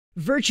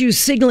Virtue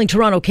signaling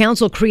Toronto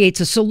Council creates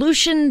a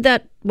solution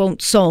that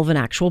won't solve an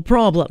actual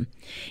problem.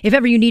 If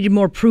ever you needed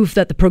more proof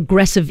that the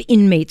progressive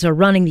inmates are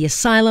running the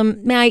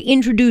asylum, may I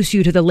introduce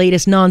you to the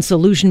latest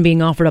non-solution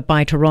being offered up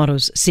by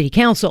Toronto's City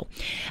Council,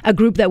 a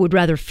group that would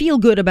rather feel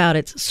good about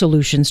its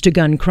solutions to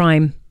gun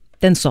crime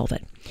than solve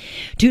it.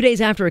 2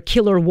 days after a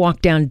killer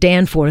walked down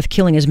Danforth,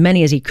 killing as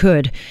many as he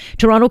could,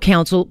 Toronto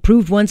Council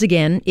proved once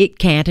again it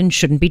can't and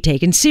shouldn't be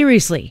taken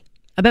seriously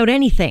about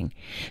anything.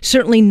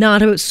 Certainly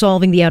not about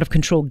solving the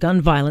out-of-control gun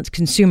violence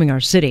consuming our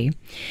city.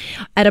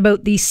 At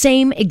about the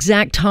same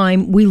exact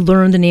time we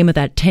learned the name of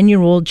that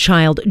 10-year-old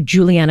child,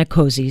 Juliana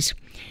Kozis,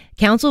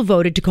 Council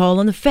voted to call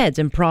on the feds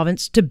and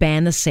province to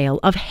ban the sale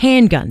of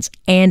handguns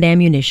and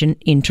ammunition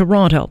in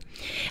Toronto.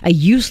 A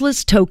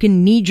useless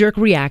token knee-jerk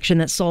reaction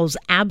that solves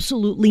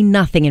absolutely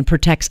nothing and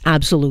protects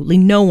absolutely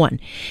no one.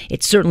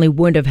 It certainly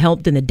wouldn't have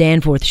helped in the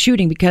Danforth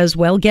shooting because,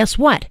 well, guess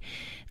what?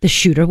 The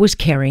shooter was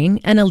carrying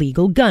an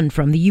illegal gun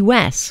from the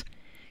U.S.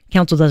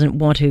 Council doesn't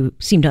want to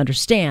seem to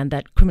understand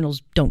that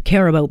criminals don't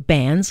care about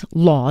bans,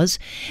 laws,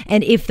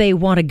 and if they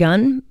want a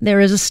gun, there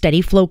is a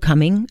steady flow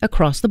coming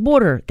across the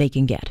border they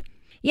can get.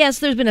 Yes,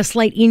 there's been a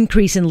slight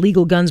increase in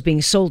legal guns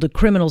being sold to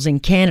criminals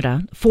in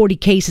Canada, 40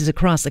 cases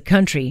across the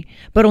country,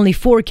 but only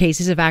 4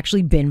 cases have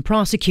actually been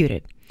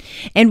prosecuted.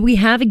 And we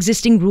have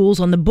existing rules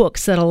on the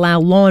books that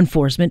allow law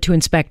enforcement to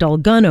inspect all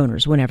gun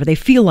owners whenever they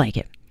feel like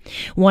it.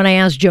 When I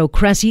asked Joe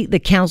Cressy, the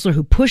councillor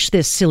who pushed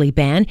this silly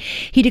ban,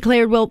 he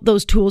declared, well,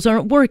 those tools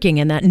aren't working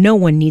and that no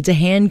one needs a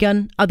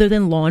handgun other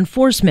than law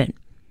enforcement.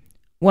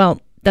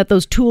 Well, that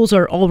those tools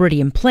are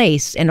already in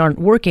place and aren't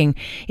working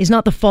is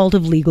not the fault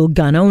of legal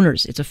gun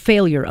owners. It's a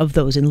failure of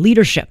those in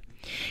leadership.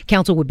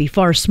 Council would be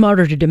far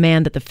smarter to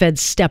demand that the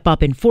feds step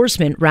up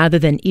enforcement rather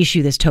than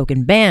issue this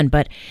token ban,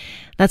 but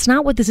that's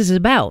not what this is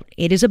about.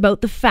 It is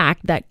about the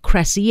fact that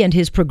Cressy and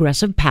his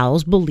progressive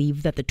pals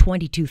believe that the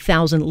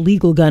 22,000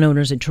 legal gun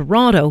owners in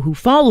Toronto who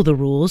follow the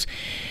rules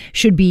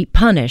should be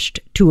punished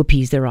to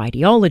appease their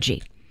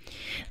ideology.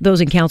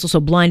 Those in council so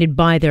blinded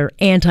by their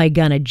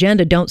anti-gun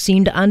agenda don't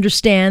seem to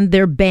understand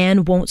their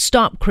ban won't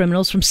stop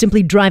criminals from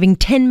simply driving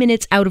 10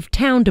 minutes out of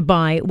town to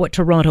buy what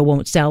Toronto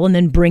won't sell and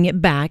then bring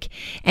it back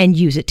and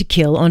use it to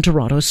kill on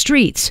Toronto's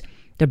streets.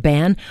 Their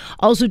ban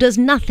also does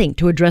nothing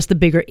to address the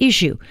bigger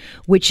issue,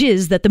 which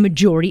is that the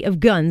majority of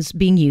guns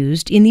being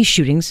used in these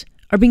shootings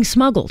are being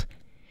smuggled.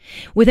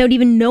 Without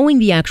even knowing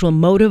the actual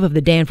motive of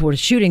the Danforth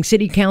shooting,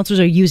 city councillors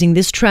are using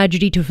this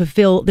tragedy to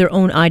fulfill their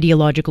own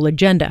ideological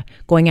agenda,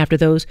 going after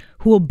those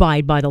who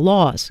abide by the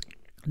laws.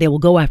 They will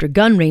go after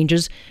gun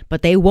ranges,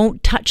 but they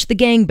won't touch the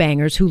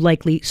gangbangers who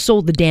likely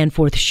sold the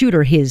Danforth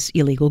shooter his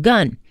illegal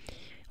gun.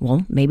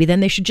 Well, maybe then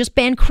they should just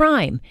ban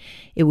crime.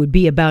 It would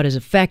be about as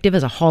effective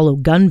as a hollow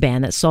gun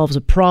ban that solves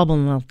a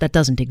problem, well, that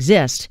doesn't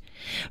exist.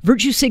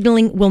 Virtue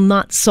signaling will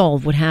not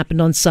solve what happened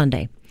on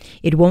Sunday.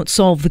 It won't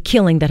solve the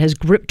killing that has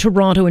gripped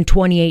Toronto in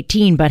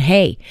 2018, but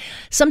hey,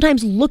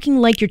 sometimes looking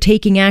like you're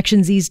taking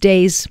actions these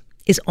days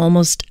is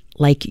almost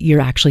like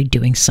you're actually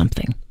doing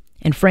something.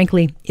 And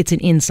frankly, it's an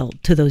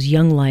insult to those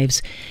young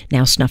lives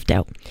now snuffed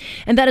out.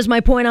 And that is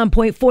my point on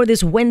point for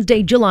this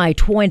Wednesday, July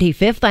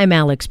 25th. I'm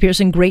Alex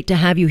Pearson. Great to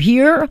have you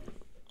here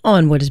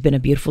on what has been a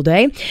beautiful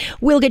day.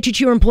 We'll get you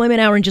to your employment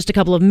hour in just a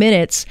couple of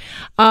minutes.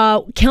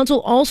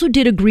 Council also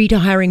did agree to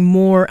hiring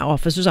more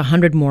officers,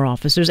 100 more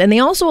officers, and they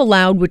also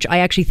allowed, which I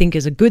actually think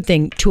is a good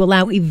thing, to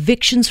allow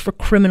evictions for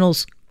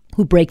criminals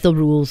who break the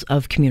rules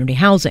of community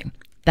housing.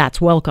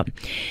 That's welcome.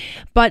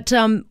 But,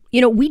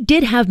 we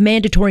did have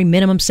mandatory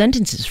minimum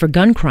sentences for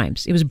gun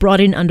crimes. It was brought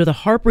in under the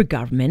Harper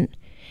government.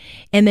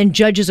 And then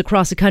judges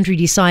across the country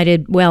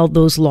decided, well,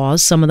 those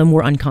laws, some of them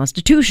were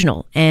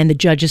unconstitutional. And the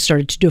judges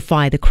started to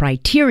defy the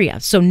criteria.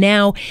 So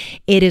now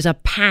it is a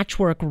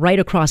patchwork right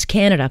across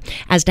Canada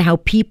as to how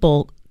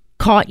people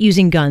caught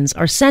using guns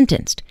are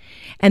sentenced.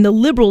 And the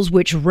Liberals,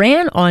 which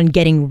ran on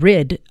getting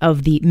rid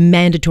of the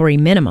mandatory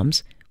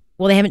minimums,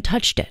 well, they haven't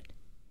touched it.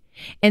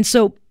 And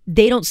so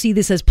they don't see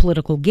this as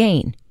political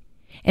gain.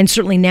 And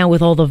certainly now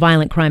with all the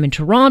violent crime in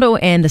Toronto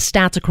and the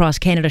stats across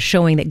Canada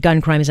showing that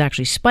gun crime is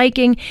actually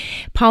spiking,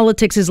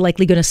 politics is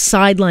likely going to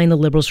sideline the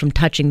Liberals from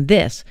touching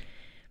this.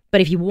 But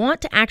if you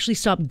want to actually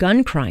stop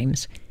gun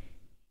crimes,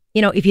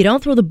 if you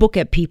don't throw the book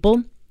at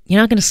people,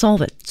 you're not going to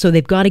solve it. So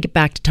they've got to get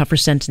back to tougher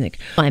sentencing.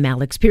 I'm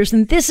Alex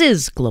Pearson. This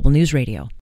is Global News Radio.